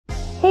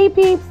Hey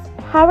peeps,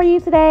 how are you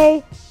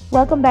today?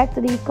 Welcome back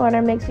to Dee's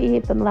Corner. Make sure you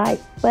hit the like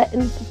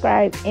button,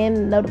 subscribe,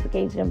 and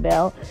notification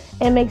bell.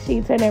 And make sure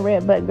you turn that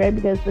red button gray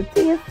because the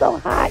tea is so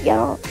hot,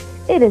 y'all.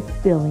 It is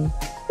spilling.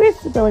 We're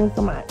spilling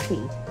some hot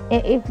tea.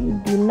 And if you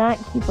do not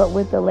keep up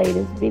with the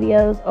latest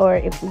videos, or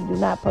if we do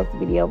not post a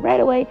video right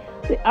away,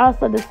 we're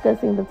also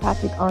discussing the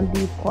topic on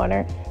Dee's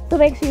Corner. So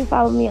make sure you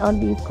follow me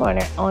on Dee's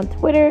Corner on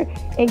Twitter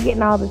and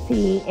getting all the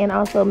tea. And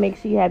also make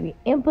sure you have your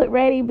input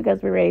ready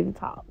because we're ready to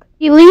talk.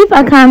 If you leave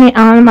a comment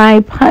on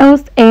my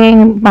post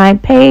and my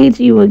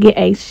page, you will get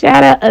a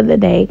shout out of the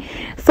day.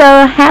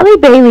 So Halle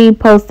Bailey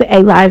posted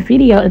a live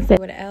video and said,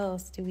 "What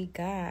else do we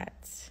got?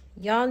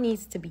 Y'all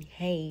needs to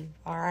behave,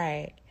 all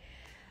right?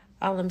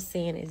 All I'm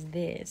saying is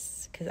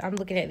this, because I'm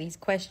looking at these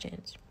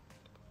questions.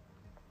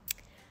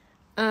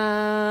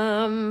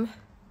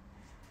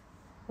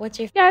 What's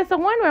your... Guys,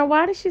 I'm wondering,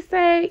 why did she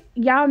say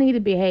y'all need to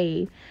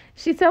behave?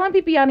 She's telling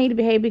people y'all need to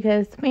behave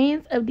because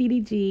fans of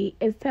DDG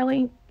is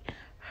telling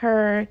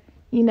her,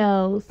 you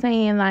know,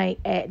 saying like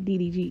at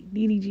DDG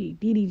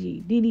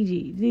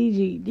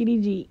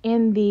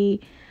in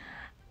the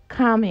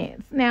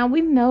comments. Now,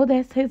 we know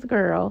that's his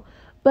girl,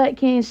 but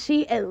can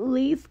she at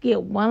least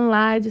get one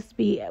line just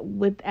be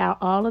without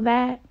all of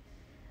that?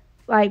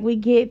 Like, we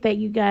get that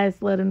you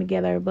guys let them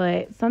together,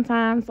 but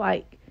sometimes,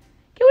 like,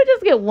 can we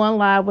just get one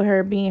line with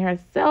her being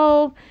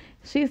herself?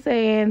 She's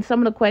saying some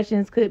of the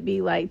questions could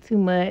be, like, too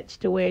much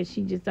to where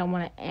she just don't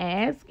want to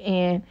ask,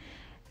 and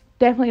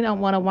definitely don't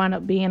want to wind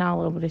up being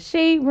all over the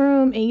shade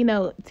room and, you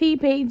know, tea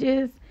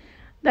pages.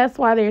 That's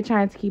why they're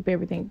trying to keep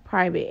everything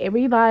private.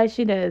 Every live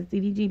she does,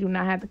 DDG do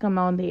not have to come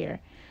on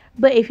there.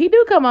 But if he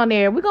do come on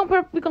there, we're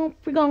gonna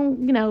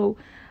you know,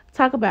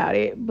 talk about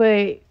it.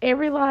 But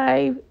every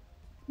live,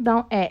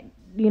 don't act,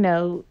 you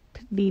know,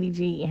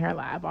 DDG in her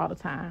live all the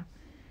time.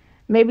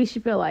 Maybe she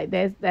feel like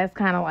that's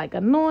kind of like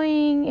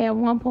annoying at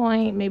one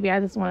point. Maybe I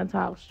just want to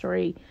talk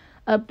straight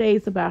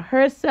updates about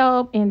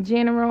herself in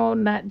general,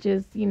 not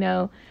just, you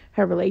know,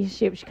 her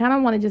relationship. She kind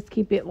of want to just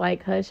keep it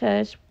like hush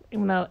hush,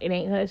 even though it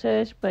ain't hush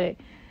hush. But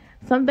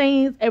some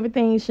things,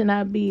 everything should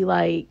not be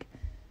like,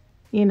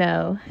 you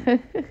know,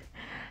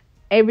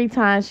 every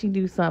time she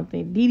do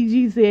something,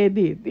 DDG said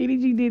this,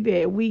 DDG did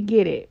that. We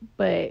get it,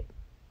 but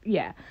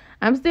yeah,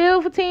 I'm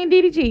still for Team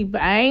DDG,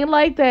 but I ain't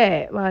like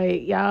that.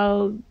 Like,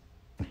 y'all,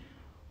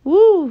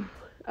 woo.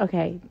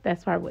 Okay,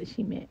 that's probably what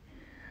she meant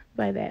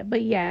by that.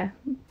 But yeah,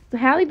 so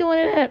Halle doing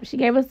it up. She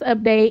gave us an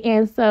update.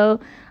 And so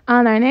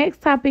on our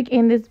next topic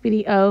in this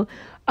video,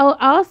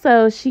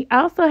 she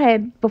also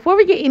had, before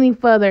we get any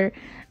further,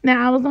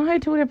 now I was on her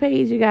Twitter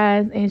page, you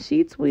guys, and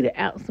she tweeted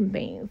out some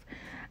things.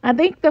 I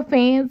think the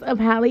fans of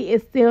Halle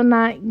is still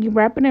not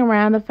wrapping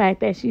around the fact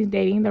that she's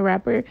dating the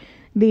rapper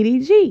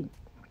DDG.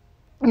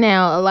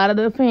 Now, a lot of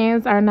the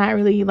fans are not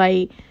really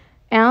like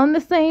on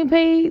the same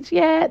page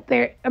yet.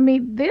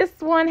 This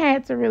one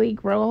had to really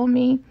grow on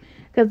me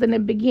because in the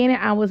beginning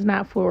I was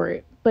not for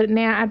it. But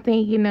now I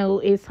think, you know,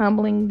 it's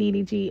humbling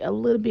DDG a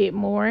little bit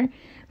more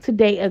to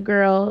date a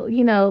girl,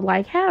 you know,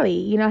 like Halle.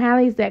 You know,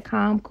 Halle's that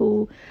calm,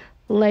 cool,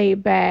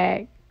 laid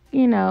back,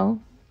 you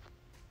know,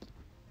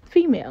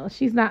 female.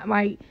 She's not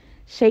like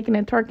shaking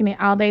and twerking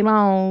it all day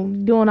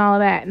long, doing all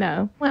of that.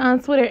 No. Went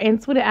on Twitter and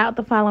tweeted out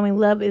the following: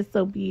 "Love is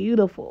so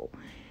beautiful."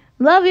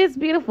 Love is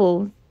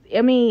beautiful.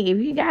 I mean, if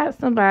you got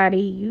somebody,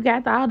 you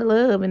got all the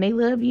love and they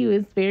love you,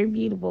 it's very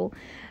beautiful.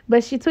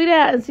 But she tweeted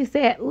out and she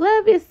said,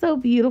 "Love is so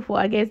beautiful."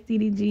 I guess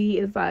DDG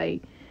is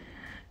like,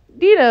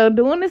 you know,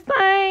 doing this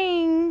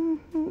thing.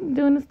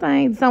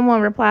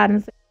 Someone replied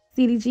and said,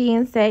 DDG,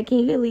 and said, "Can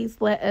you at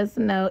least let us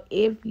know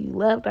if you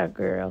loved our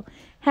girl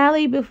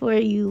Halle before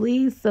you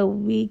leave so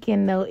we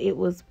can know it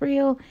was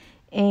real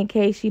in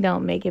case you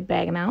don't make it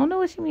back?" And I don't know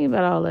what she mean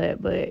about all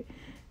that, but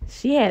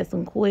she had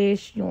some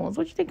questions.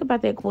 What you think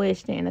about that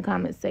question in the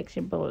comment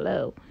section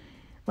below?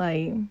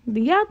 Like,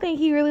 do y'all think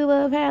he really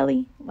loved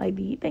Halle? Like,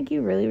 do you think he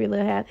really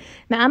loved Halle?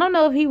 Now, I don't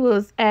know if he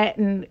was at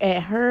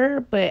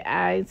her, but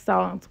I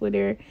saw on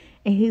Twitter,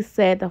 and he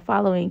said the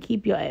following: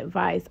 "Keep your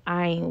advice.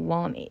 I ain't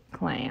want it,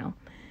 clown."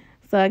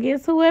 So I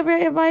guess whoever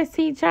advice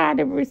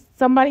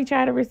somebody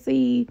tried to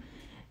receive,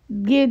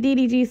 give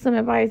DDG some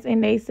advice,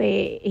 and he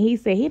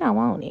said he don't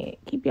want it.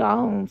 Keep your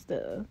own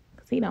stuff.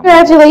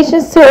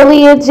 Congratulations to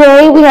Aaliyah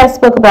J. We have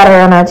spoke about her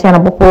on our channel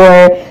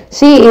before.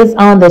 She is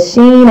on the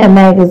Sheen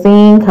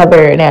magazine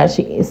cover. Now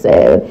she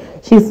said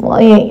she's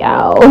slaying,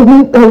 y'all.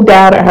 Who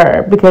doubted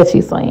her because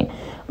she's slaying.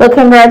 But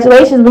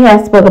congratulations. We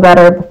have spoke about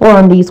her before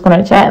on Dee's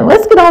Corner Chat. And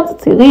let's get on to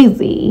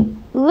Tweezy.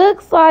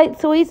 Looks like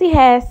Tweezy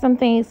has some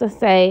things to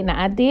say. Now,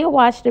 I did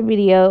watch the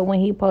video when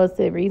he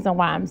posted "Reason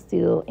Why I'm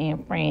Still in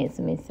France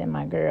Missing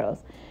My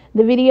Girls."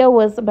 The video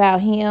was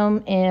about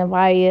him and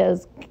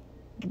Vaya's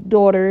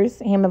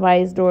daughters,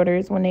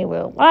 when they were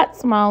a lot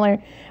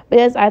smaller.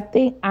 Because I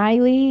think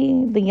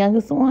Isla, the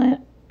youngest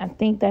one, I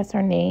think that's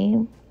her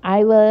name.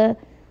 Isla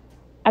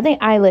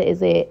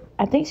is it.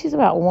 I think she's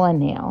about 1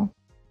 now.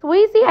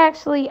 Tweezy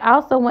actually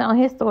also went on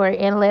his story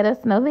and let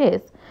us know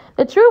this: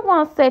 "The truth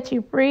won't set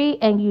you free,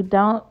 and you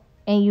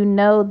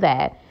know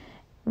that.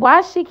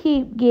 Why she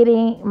keep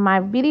getting my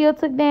video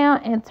took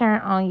down and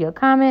turn on your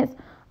comments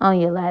on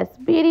your last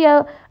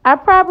video? I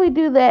probably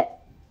do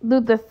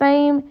the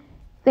same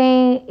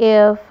thing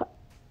if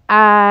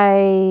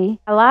I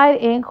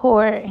lied in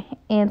court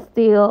and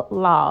still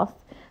lost.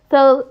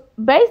 So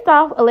based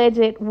off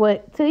alleged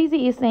what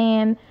Tweezy is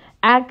saying,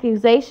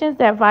 accusations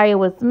that Vaya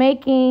was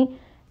making,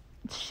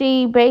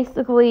 she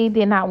basically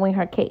did not win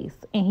her case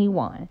and he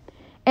won.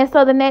 And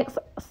so the next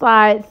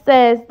slide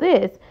says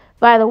this.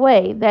 By the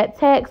way, that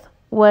text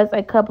was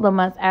a couple of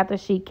months after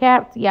she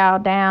capped y'all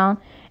down.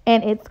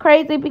 And it's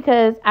crazy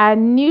because I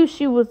knew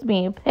she was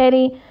being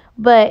petty,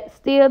 but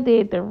still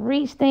did the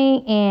reach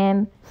thing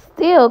and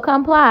still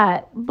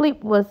complied.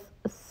 Bleep was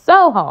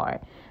so hard.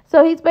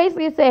 So he's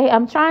basically saying,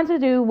 I'm trying to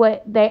do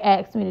what they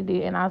asked me to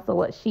do and also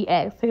what she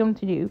asked him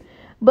to do.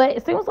 But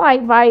it seems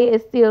like Vaya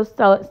is still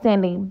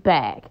standing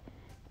back.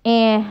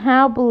 And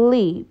how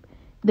Bleep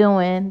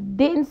doing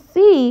didn't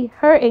see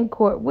her in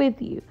court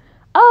with you.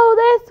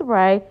 Oh, that's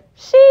right.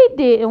 She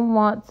didn't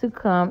want to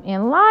come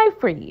and lie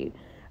for you.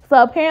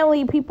 So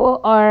apparently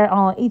people are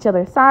on each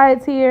other's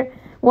sides here.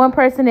 One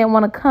person didn't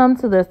want to come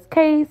to this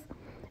case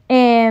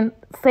and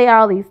say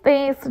all these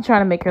things to try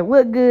to make her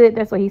look good.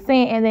 That's what he's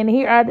saying. And then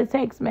here are the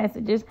text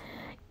messages.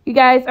 You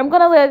guys, I'm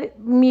going to let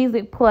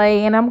music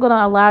play and I'm going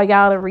to allow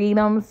y'all to read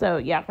them. So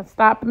y'all can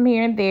stop them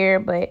here and there.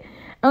 But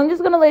I'm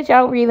just going to let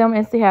y'all read them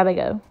and see how they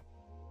go.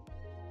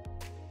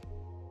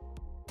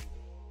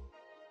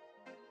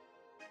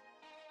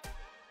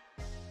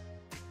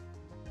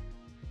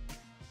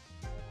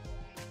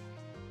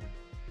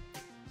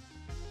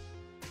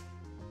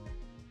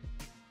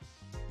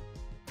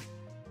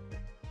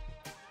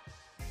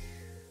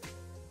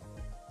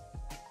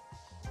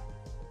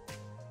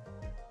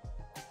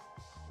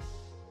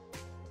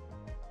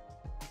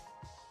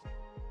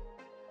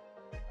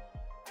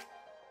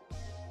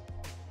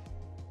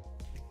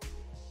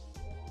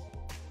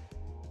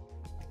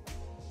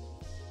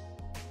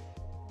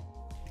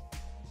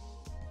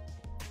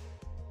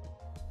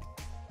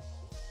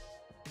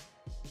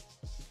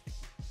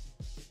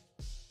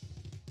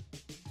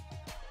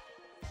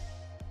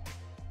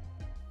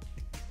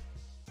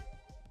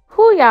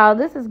 Whew, y'all,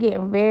 this is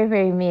getting very,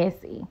 very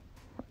messy.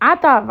 I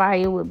thought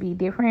Vaya would be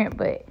different,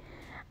 but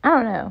I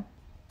don't know.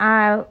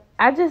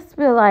 I just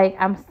feel like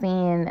I'm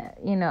seeing,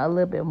 a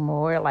little bit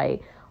more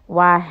like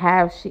why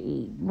have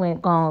she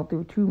gone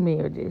through 2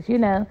 marriages,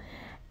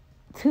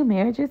 2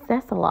 marriages,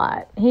 that's a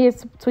lot.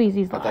 Here's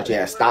Tweezy's. I thought you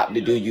had stopped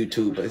to do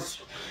YouTube, but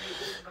it's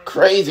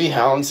crazy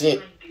how I'm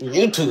seeing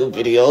YouTube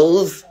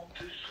videos.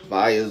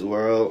 Vaya's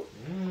world,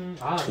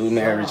 2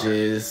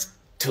 marriages,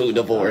 2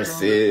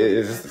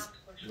 divorces,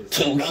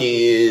 2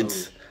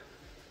 kids.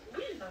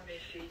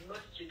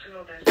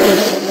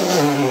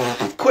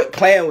 Quit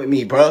playing with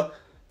me, bro.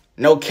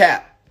 No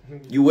cap.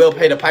 You will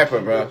pay the piper,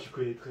 bro.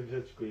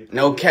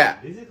 No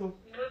cap.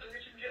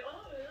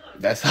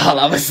 That's all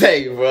I'ma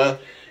say, bro.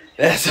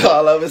 That's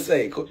all I'ma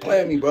say. Quit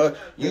playing with me, bro.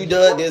 You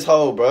dug this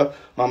hole, bro.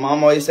 My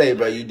mom always say,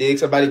 bro, you dig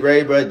somebody's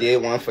grave, bro,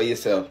 did one for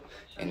yourself.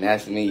 And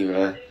that's me,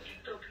 bro.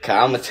 Cause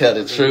I'ma tell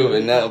the truth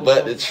and nothing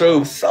but the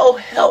truth. So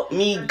help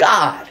me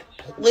God,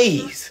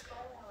 please.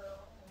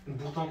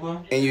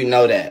 And you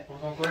know that.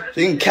 So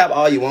you can cap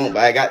all you want,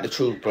 but I got the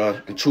truth, bro.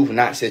 The truth will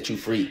not set you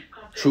free.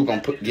 Truth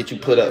gonna get you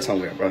put up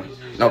somewhere, bro.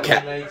 No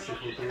cap.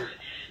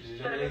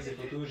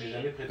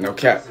 No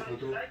cap.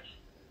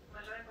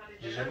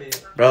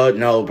 Bro,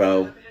 no,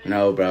 bro.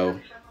 No, bro.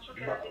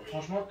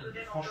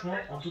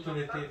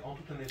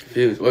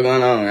 Fuse, what's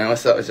going on, man?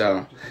 What's up with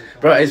y'all?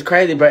 Bro, it's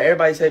crazy, bro.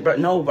 Everybody say, bro,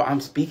 no, bro,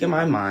 I'm speaking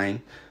my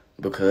mind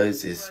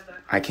because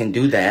I can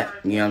do that.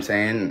 You know what I'm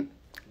saying?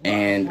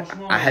 And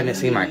I haven't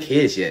seen my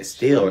kids yet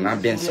still, and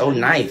I've been so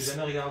nice.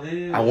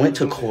 I went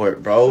to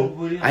court, bro.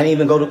 I didn't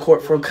even go to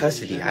court for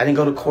custody. I didn't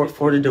go to court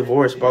for the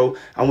divorce, bro.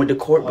 I went to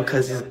court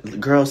because this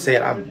girl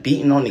said I'm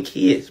beating on the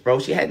kids, bro.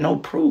 She had no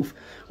proof.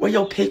 Where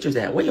your pictures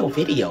at? Where your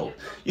video?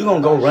 You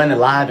gonna go run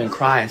live and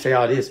cry and say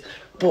all this.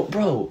 But,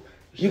 bro,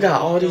 you got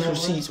all these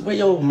receipts. Where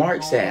your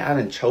marks at? I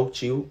done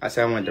choked you. I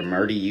said I wanted to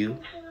murder you.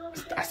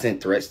 I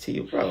sent threats to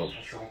you, bro.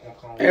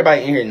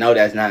 Everybody in here know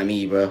that's not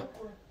me, bro.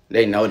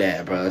 They know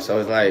that, bro. So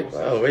it's like,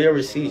 bro, where your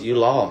receipts? You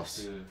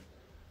lost. You're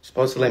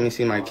supposed to let me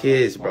see my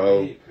kids,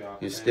 bro.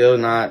 You're still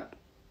not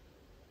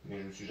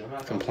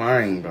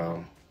complying,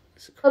 bro.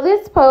 So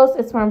this post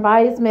is from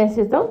Vaya's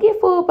message. Don't get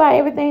fooled by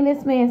everything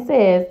this man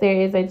says.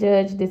 There is a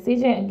judge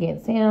decision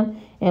against him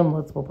and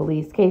multiple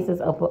police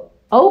cases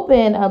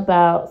open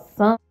about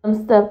some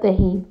stuff that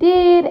he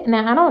did.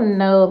 Now, I don't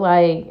know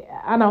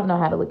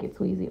how to look at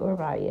Tweezy or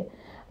Vaya.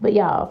 But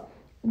y'all,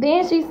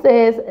 then she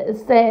says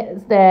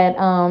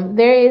that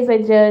there is a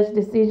judge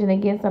decision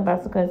against him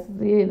about some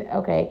custody.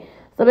 Okay.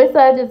 So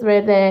basically I just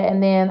read that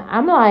and then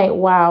I'm like,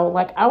 wow,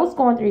 like I was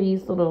going through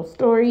these little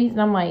stories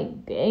and I'm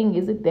like, dang,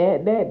 is it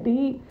that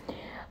deep?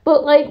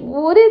 But like,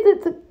 what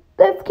is it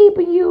that's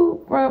keeping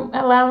you from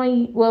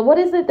what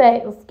is it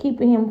that's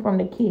keeping him from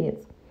the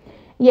kids?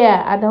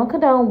 Yeah, I don't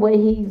condone what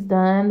he's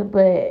done,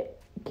 but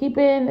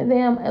keeping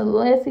them,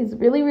 unless he's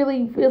really,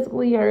 really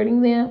physically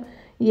hurting them,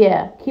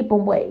 yeah, keep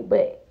them away.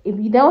 But if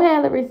you don't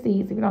have the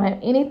receipts, if you don't have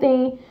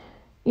anything,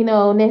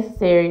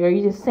 necessary, or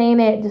you're just saying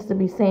that just to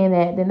be saying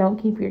that, then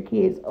don't keep your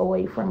kids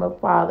away from a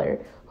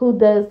father who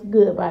does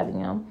good by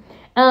them.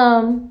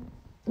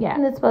 Yeah.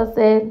 And this post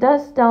said,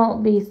 just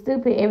don't be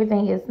stupid.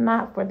 Everything is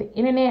not for the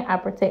internet. I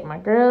protect my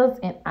girls,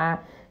 and I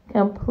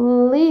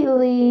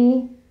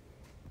completely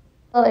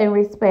and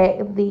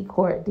respect the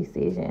court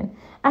decision.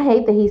 I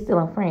hate that he's still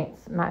in France,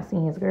 not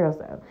seeing his girls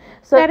though.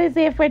 So that is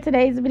it for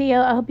today's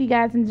video. I hope you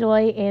guys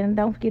enjoy, and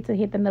don't forget to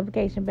hit the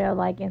notification bell,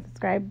 like, and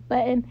subscribe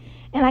button.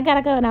 And I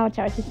gotta go, and I will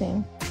chat with you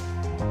soon.